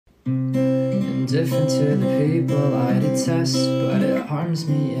Indifferent to the people I detest, but it harms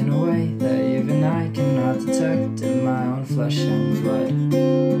me in a way that even I cannot detect in my own flesh and blood.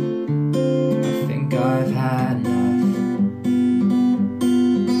 I think I've had enough.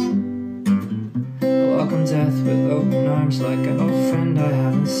 I welcome death with open arms like an old friend I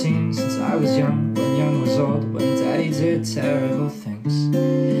haven't seen since I was young, when young was old, when daddy did terrible things.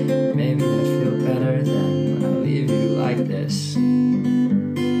 Maybe I'd feel better then when I leave you like this.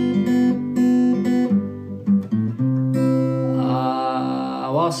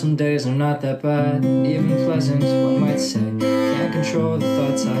 While some days are not that bad, even pleasant, one might say. Can't control the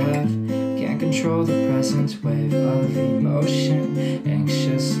thoughts I have, can't control the present wave of emotion.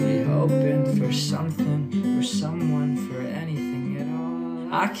 Anxiously hoping for something, for someone, for anything at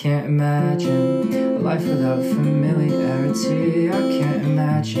all. I can't imagine a life without familiarity. I can't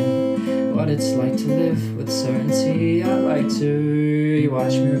imagine what it's like to live with certainty. I like to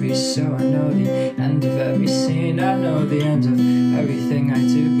watch movies so I know the end of every scene. I know the end of everything I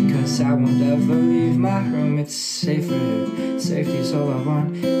do because I won't ever leave my room. It's safer here, safety's all I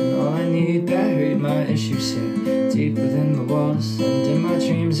want and all I need. Buried my issues here, deep within the walls, and in my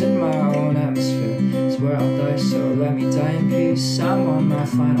dreams, in my own atmosphere is where I'll die, so let me die in peace. I'm on my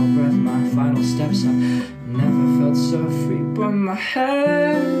final breath, my final steps. I've never felt so free, but my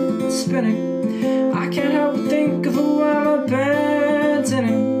head's spinning. I can't help but think of who I'm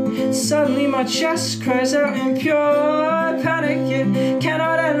abandoning. Suddenly my chest cries out in pure panic. It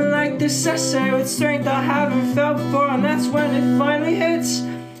cannot end like this. I say with strength I haven't felt before, and that's when it finally hits.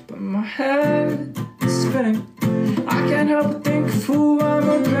 But my head is spinning. I can't help but think of who I'm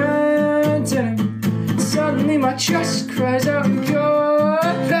abandoning. Suddenly my chest cries out in pure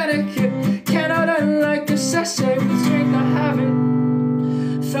panic. It cannot end like this. I say with strength I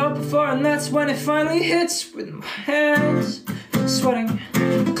haven't felt before, and that's when it finally hits. With my hands sweating,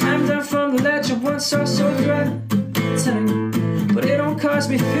 climbed down from the ledge I once saw so threatening, but it don't cause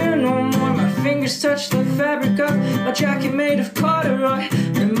me fear no more. My fingers touch the fabric of my jacket made of corduroy,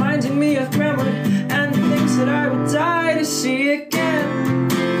 reminding me of grandma and the things that I would die to see again.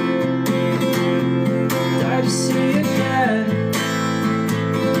 Die to see again.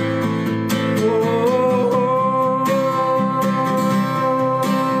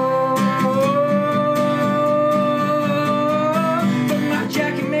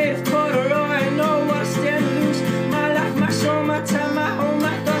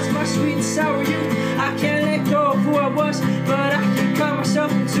 Sour youth, I can't let go of who I was, but I can cut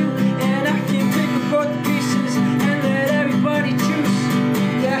myself in two, and I can pick up both the pieces and let everybody choose.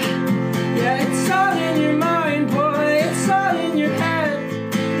 Yeah, yeah, it's all in your mind, boy, it's all in your head.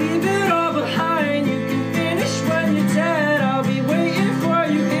 Leave it all behind, you can finish when you're dead. I'll be waiting for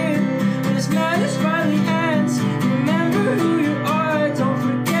you here when this madness finally ends. Remember who you are, don't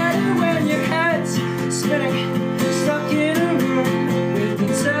forget it when your head's spinning, stuck in a room with the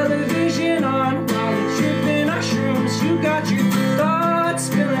television on while you're tripping on shrooms. You got your thoughts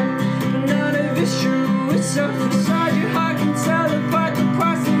spilling, but none of it's true. It's a facade your heart can tell apart, the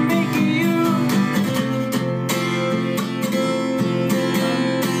parts that make you you.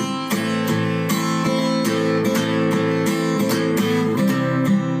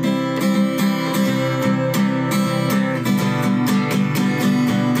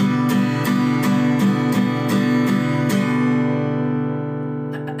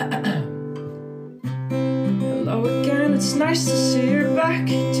 It's nice to see you're back.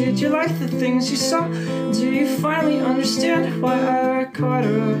 Did you like the things you saw? Do you finally understand why I like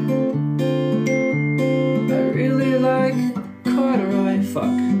corduroy? I really like corduroy,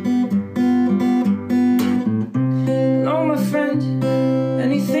 fuck. Hello my friend,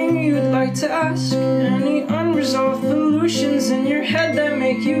 anything you'd like to ask? Any unresolved pollutions in your head that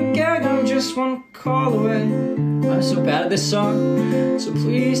make you gag? I'm just one call away. I'm so bad at this song, so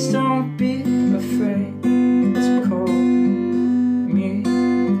please don't be afraid.